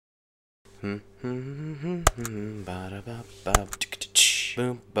Yeah.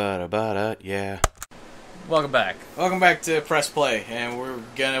 Welcome back. Welcome back to Press Play, and we're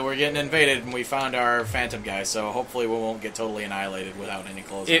getting invaded, and we found our Phantom guy. So hopefully we won't get totally annihilated without any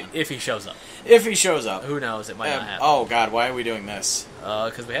clothes on. If he shows up. If he shows up. Who knows? It might not happen. Oh God, why are we doing this?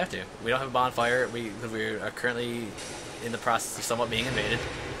 Because we have to. We don't have a bonfire. We are currently in the process of somewhat being invaded.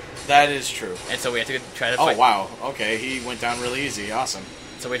 That is true. And so we have to try to fight. Oh wow. Okay, he went down really easy. Awesome.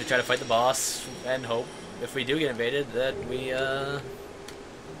 So we have to try to fight the boss and hope, if we do get invaded, that we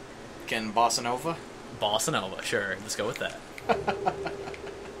Can Bossa Nova? Bossa Nova, sure. Let's go with that.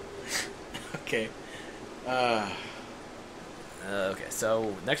 Okay. Okay,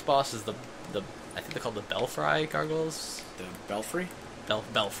 so next boss is the I think they're called the Belfry gargoyles. The Belfry?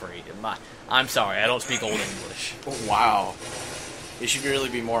 Belfry. I'm sorry, I don't speak Old English. Wow. It should really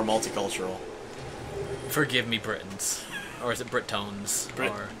be more multicultural. Forgive me, Britons. Or is it Britones?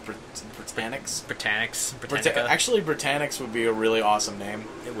 Or Britannics? Britannica? Actually, Britannics would be a really awesome name.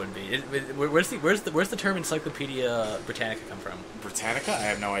 It would be. Where's the term Encyclopedia Britannica come from? Britannica? I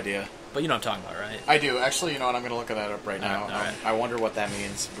have no idea. But you know what I'm talking about, right? I do. Actually, you know what? I'm going to look that up right now. All right. I wonder what that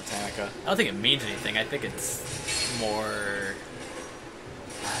means, Britannica. I don't think it means anything. I think it's more...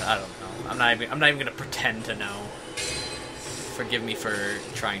 I don't know. I'm not even going to pretend to know. Forgive me for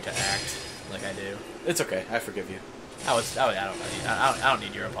trying to act like I do. It's okay. I forgive you. I don't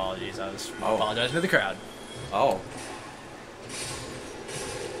need your apologies. I was apologizing to the crowd. Oh.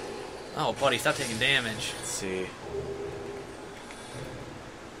 Oh, buddy, stop taking damage. Let's see.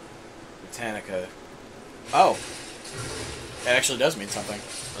 Britannica. Oh. It actually does mean something.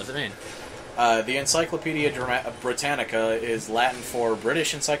 What does it mean? The Encyclopedia Britannica is Latin for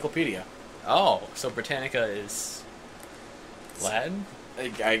British Encyclopedia. Oh, so Britannica is Latin?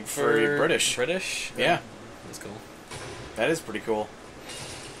 For British. British? Yeah. That's cool. That is pretty cool.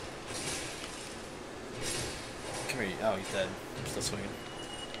 Come here. Oh, he's dead. I'm still swinging.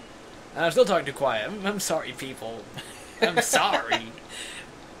 I'm still talking too quiet. I'm sorry, people. I'm sorry.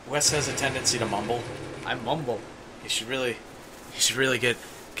 Wes has a tendency to mumble. I mumble. You should really get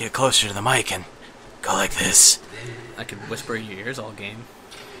closer to the mic and go like this. I could whisper in your ears all game.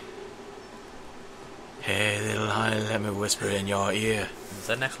 Hey, little honey, let me whisper in your ear. Is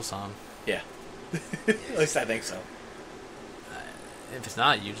that an actual song? Yeah. At least I think so. If it's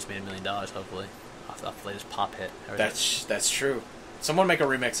not, you just made $1 million, hopefully. Off the latest pop hit. That's true. Someone make a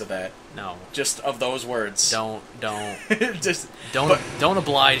remix of that. No. Just of those words. Don't. Just don't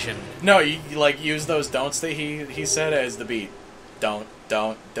oblige him. No, you like use those don'ts that he said as the beat. Don't.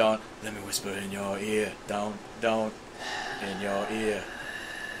 Let me whisper in your ear. Don't in your ear.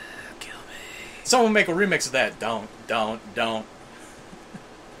 Kill me. Someone make a remix of that. Don't.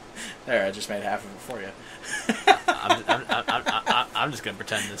 There, I just made half of it for you. I'm just gonna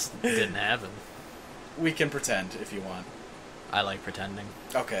pretend this didn't happen. We can pretend if you want. I like pretending.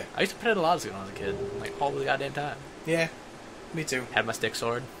 Okay. I used to pretend a lot when I was a kid, like all the goddamn time. Yeah, me too. Had my stick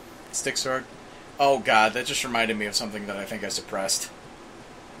sword. Stick sword? Oh God, that just reminded me of something that I think I suppressed.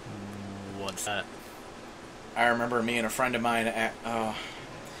 What's that? I remember me and a friend of mine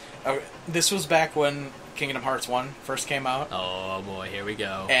this was back when Kingdom Hearts 1 first came out. Oh boy, here we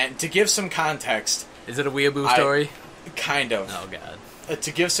go. And to give some context... Is it a weeaboo story? Kind of. Oh God.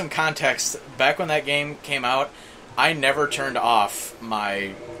 To give some context, back when that game came out, I never turned off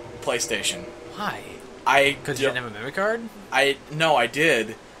my PlayStation. Why? Because you didn't have a memory card? No, I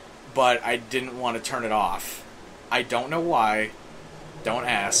did, but I didn't want to turn it off. I don't know why. Don't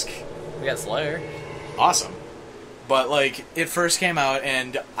ask. We got Slayer. Awesome. But, like, it first came out,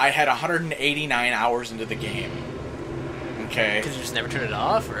 and I had 189 hours into the game. Okay? Because you just never turned it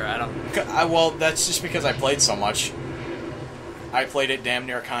off, or I don't... Well, that's just because I played so much. I played it damn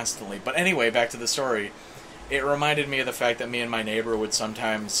near constantly. But anyway, back to the story. It reminded me of the fact that me and my neighbor would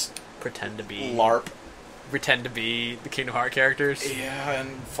sometimes... Pretend to be... LARP. Pretend to be the Kingdom Hearts characters? Yeah,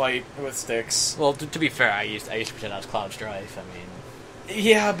 and fight with sticks. Well, to be fair, I used to pretend I was Cloud Strife, I mean...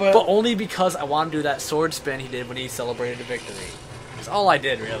 Yeah, but only because I wanted to do that sword spin he did when he celebrated a victory. That's all I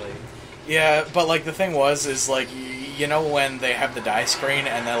did, really. Yeah, but, like, the thing is, like, you know when they have the die screen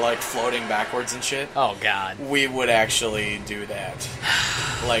and they're, like, floating backwards and shit? Oh, God. We would actually do that.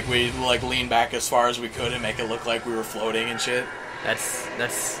 Like, we'd, like, lean back as far as we could and make it look like we were floating and shit. That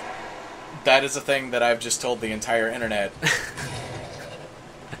is a thing that I've just told the entire internet.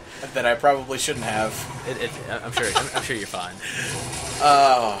 That I probably shouldn't have. I'm sure you're fine.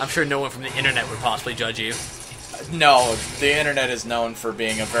 Oh. I'm sure no one from the internet would possibly judge you. No, the internet is known for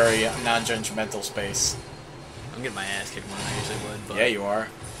being a very non-judgmental space. I'm getting my ass kicked more than I usually would. But yeah, you are.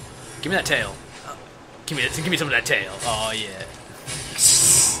 Give me that tail. Give me some of that tail. Oh yeah.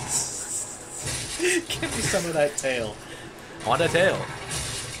 Give me some of that tail. I want that tail.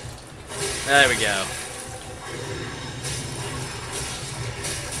 There we go.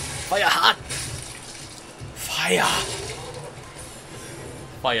 Fire hot! Fire!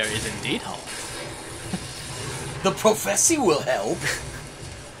 Fire is indeed hot. The prophecy will help.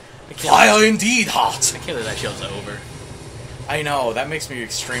 I can't Fire indeed hot! I can't believe that show's over. I know, that makes me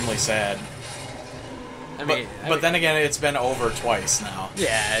extremely sad. I mean, But then again, it's been over twice now.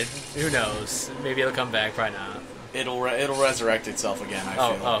 yeah, who knows? Maybe it'll come back, probably not. It'll resurrect itself again, I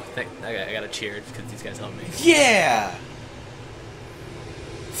feel. I got to cheer because these guys helped me. Yeah!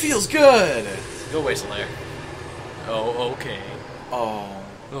 Feels good! Go away, Solaire. Oh, okay. Oh.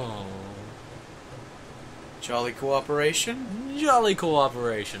 Oh. Jolly cooperation? Jolly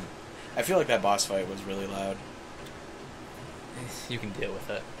cooperation. I feel like that boss fight was really loud. You can deal with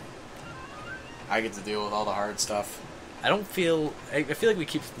it. I get to deal with all the hard stuff. I don't feel... I feel like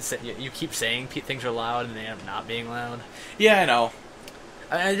you keep saying things are loud and they end up not being loud. Yeah, I know.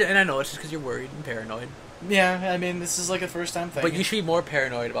 And I know it's just because you're worried and paranoid. Yeah, I mean, this is like a first time thing. But you should be more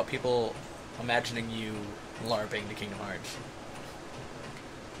paranoid about people imagining you LARPing to Kingdom Hearts.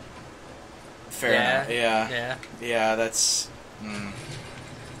 Fair enough. Yeah. Yeah. Yeah, that's...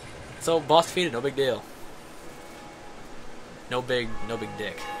 So, boss defeated, no big deal. No big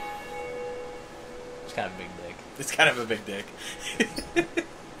dick. It's kind of a big dick. It's kind of a big dick.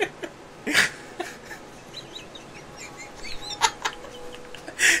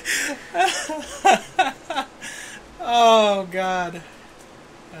 Oh, God.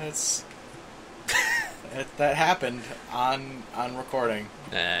 That's... that happened on recording.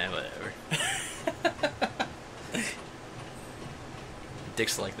 Whatever.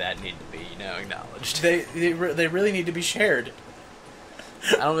 Dicks like that need to be, acknowledged. They really need to be shared.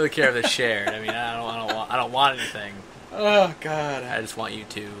 I don't really care if they're shared. I mean, I don't want anything. Oh, God. I just want you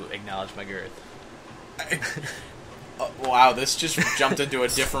to acknowledge my girth. Wow, this just jumped into a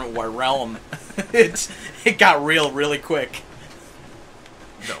different realm. It got real really quick.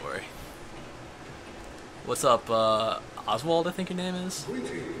 Don't worry. What's up, Oswald, I think your name is?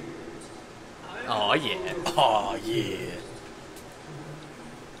 Oh, yeah. Oh, yeah.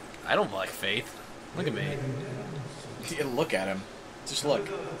 I don't like Faith. Look at me. Yeah, look at him. Just look.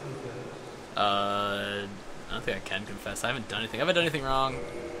 I don't think I can confess. I haven't done anything. Have I done anything wrong?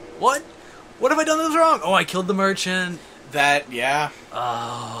 What? What have I done that was wrong? Oh, I killed the merchant. That, yeah.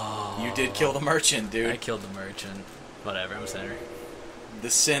 Oh. You did kill the merchant, dude. I killed the merchant. Whatever, I'm a sinner.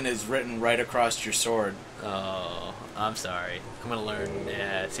 The sin is written right across your sword. Oh, I'm sorry. I'm gonna learn.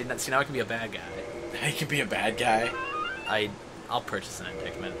 Yeah, see now I can be a bad guy. You can be a bad guy. I'll purchase an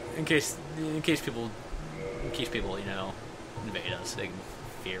indictment in case people invade us. They can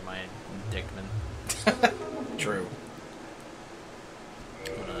fear my indictment. True.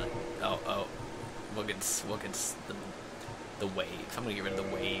 I'm gonna what gets the wave? I'm gonna get rid of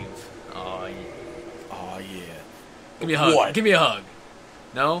the wave. Oh yeah. Give me a hug. What? Give me a hug.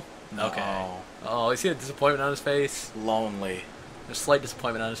 No? No. Okay. Oh, you see the disappointment on his face? Lonely. There's slight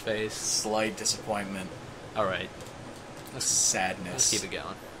disappointment on his face. Slight disappointment. Alright. Sadness. Let's keep it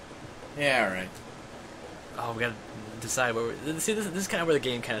going. Yeah, alright. Oh, we gotta decide where we... See, this is kind of where the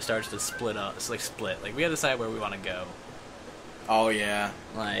game kind of starts to split up. It's like split. Like, we gotta decide where we want to go. Oh, yeah.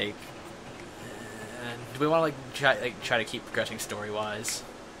 Like... do we want to, try to keep progressing story-wise?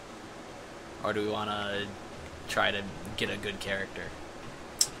 Or do we want to try to get a good character?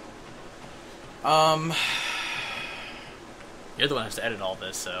 You're the one who has to edit all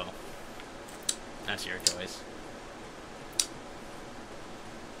this, so... That's your choice.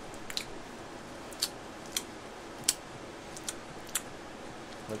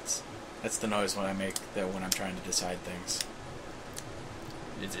 That's the noise when I make when I'm trying to decide things.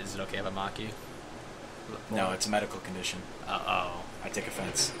 Is it okay if I mock you? No, it's a medical condition. Uh-oh. I take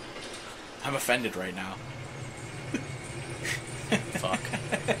offense. I'm offended right now. Fuck.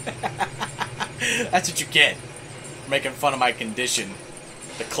 That's what you get. Making fun of my condition.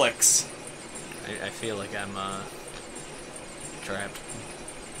 The clicks. I feel like I'm, trapped.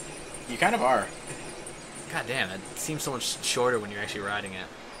 You kind of are. God damn, it seems so much shorter when you're actually riding it.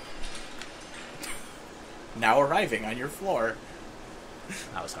 Now arriving on your floor.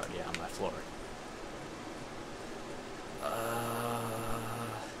 That was hard, yeah, on my floor.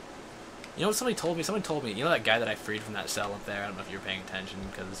 You know what somebody told me? Somebody told me, you know that guy that I freed from that cell up there? I don't know if you were paying attention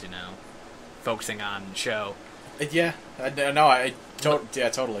because, focusing on the show. Yeah. Yeah,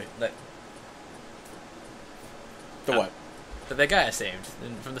 totally. What? That guy I saved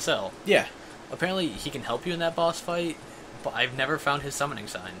from the cell. Yeah. Apparently he can help you in that boss fight, but I've never found his summoning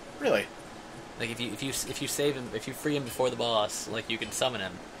sign. Really? Like if you save him, if you free him before the boss, like you can summon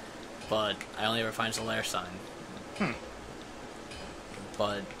him. but I only ever find the lair sign.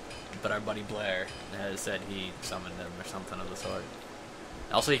 But our buddy Blair has said he summoned him or something of the sort.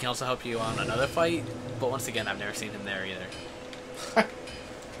 Also, he can also help you on another fight, but once again, I've never seen him there either.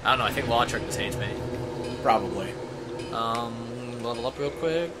 I don't know, I think Law Trick just hates me. Probably. Level up real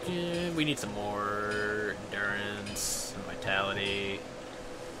quick. Yeah, we need some more endurance and vitality.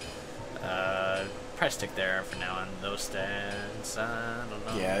 Probably stick there for now on those stats. I don't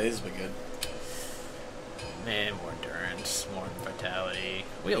know. Yeah, it is good. Man, more endurance, more vitality.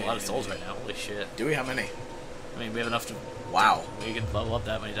 We have a lot of souls right now. Holy shit. Do we? How many? I mean, we have enough to... Wow. We can level up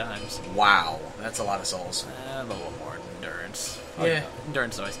that many times. Wow. That's a lot of souls. Level up more endurance. Yeah.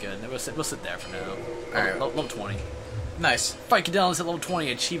 Endurance is always good. We'll sit there for now. Alright. Level 20. Nice. Frikadellins at level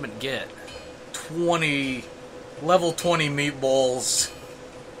 20. Achievement get. 20... Level 20 meatballs.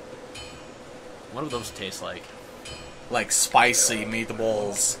 What do those taste like? Like spicy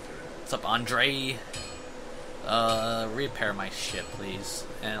meatballs. What's up, Andre? Repair my ship, please.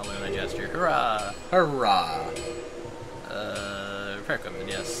 And I'll learn that gesture. Hurrah! Hurrah! Repair equipment,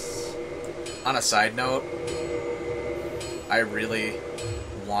 yes. On a side note, I really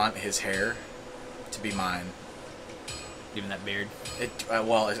want his hair to be mine. Even that beard.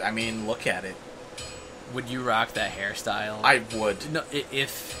 Well, I mean, look at it. Would you rock that hairstyle? I would. No,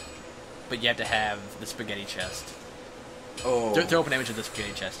 but you have to have the spaghetti chest. Oh. Throw up an image of the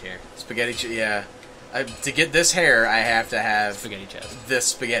spaghetti chest here. Yeah. To get this hair, I have to have... Spaghetti chest. This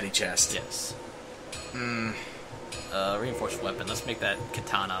spaghetti chest. Yes. Reinforced weapon. Let's make that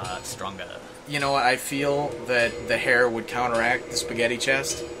katana stronger. You know what? I feel that the hair would counteract the spaghetti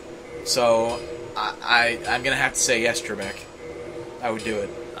chest. So, I'm going to have to say yes, Trebek. I would do it.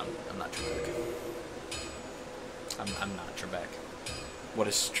 I'm not Trebek. I'm not Trebek. What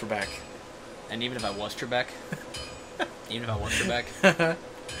is Trebek? And even if I was Trebek... you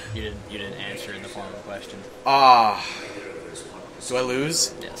didn't answer in the form of a question. Do I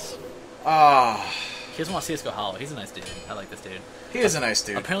lose? Yes. He doesn't want to see us go hollow. He's a nice dude. I like this dude. He is a nice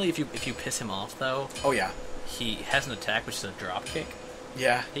dude. Apparently, if you piss him off, though... Oh, yeah. He has an attack, which is a drop kick.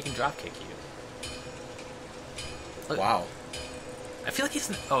 Yeah. He can drop kick you. Look, wow. I feel like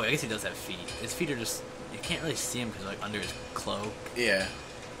he's... Oh, I guess he does have feet. His feet are just... You can't really see him because like under his cloak. Yeah.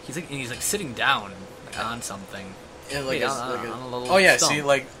 He's like sitting down on something. Yeah, like, on a little oh yeah, stump. see,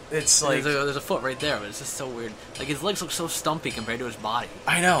 like it's like there's a foot right there, but it's just so weird. Like his legs look so stumpy compared to his body.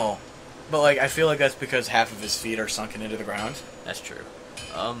 I know, but like I feel like that's because half of his feet are sunken into the ground. That's true.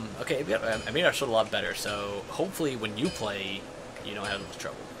 Okay, I made our show a lot better. So hopefully, when you play, you don't have as much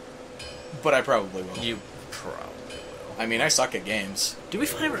trouble. But I probably will. You probably will. I mean, I suck at games. Did we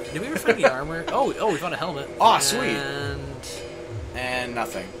ever find the armor? Oh, we found a helmet. Oh, sweet. And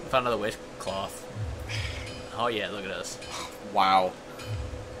nothing. We found another waist cloth. Oh yeah, look at us. Wow.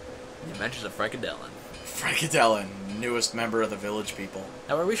 The Adventures of Frikadellin. Frikadellin, newest member of the village people.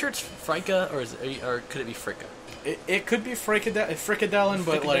 Now, are we sure it's Frika, or could it be Fricka? It could be Frikadellin,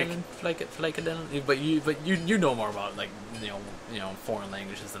 but like Frikadellin. But you know more about like you know foreign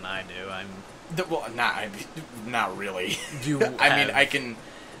languages than I do. Well, not really. I mean,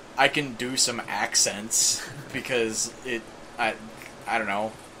 I can do some accents because I don't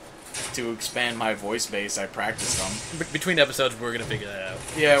know. To expand my voice base, I practiced them. Between episodes, we're gonna figure that out.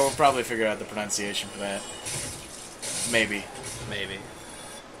 Yeah, we'll probably figure out the pronunciation for that. Maybe.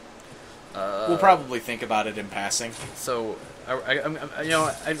 We'll probably think about it in passing. So, I'm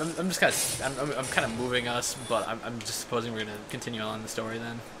just kind of moving us, but I'm just supposing we're gonna continue on the story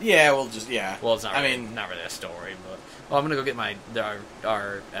then. Yeah, we'll just Well, it's not. Not really a story, but I'm gonna go get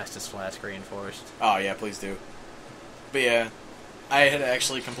our Estus flask reinforced. Oh yeah, please do. But yeah. I had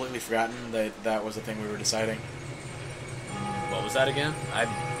actually completely forgotten that was the thing we were deciding. What was that again? I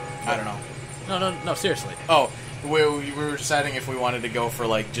don't know. No, seriously. Oh, we were deciding if we wanted to go for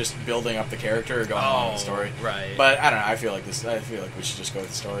like just building up the character or going on with the story. Right. But I don't know. I feel like we should just go with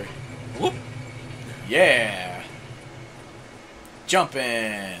the story. Whoop. Yeah.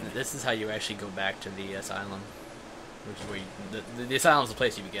 Jumping. This is how you actually go back to the asylum, which is where the asylum is the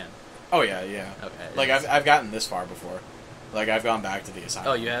place you begin. Oh yeah. Okay. Like I've gotten this far before. Like, I've gone back to the asylum.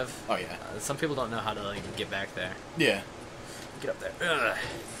 Oh, you have? Oh, yeah. Some people don't know how to, like, get back there. Yeah. Get up there. Ugh.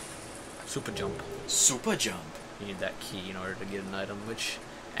 Super jump. Super jump. You need that key in order to get an item, which,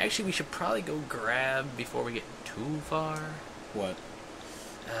 actually, we should probably go grab before we get too far. What?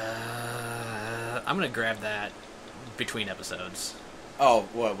 I'm gonna grab that between episodes. Oh,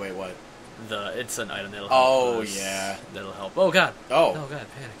 what? Wait, what? It's an item that'll help. Oh, yeah. That'll help. Oh, God. Oh. Oh, God,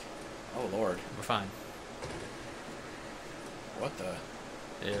 panic. Oh, Lord. We're fine. What the?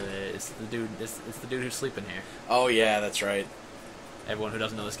 It's the dude. It's the dude who's sleeping here. Oh yeah, that's right. Everyone who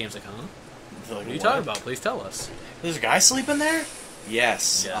doesn't know this game's like, huh? Like, What are you talking about? Please tell us. There's a guy sleeping there?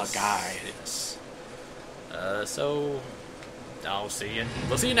 Yes, Yes. a guy. Yes. So I'll see you.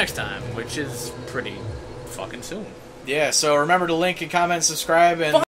 We'll see you next time, which is pretty fucking soon. Yeah, so remember to link and comment, subscribe, and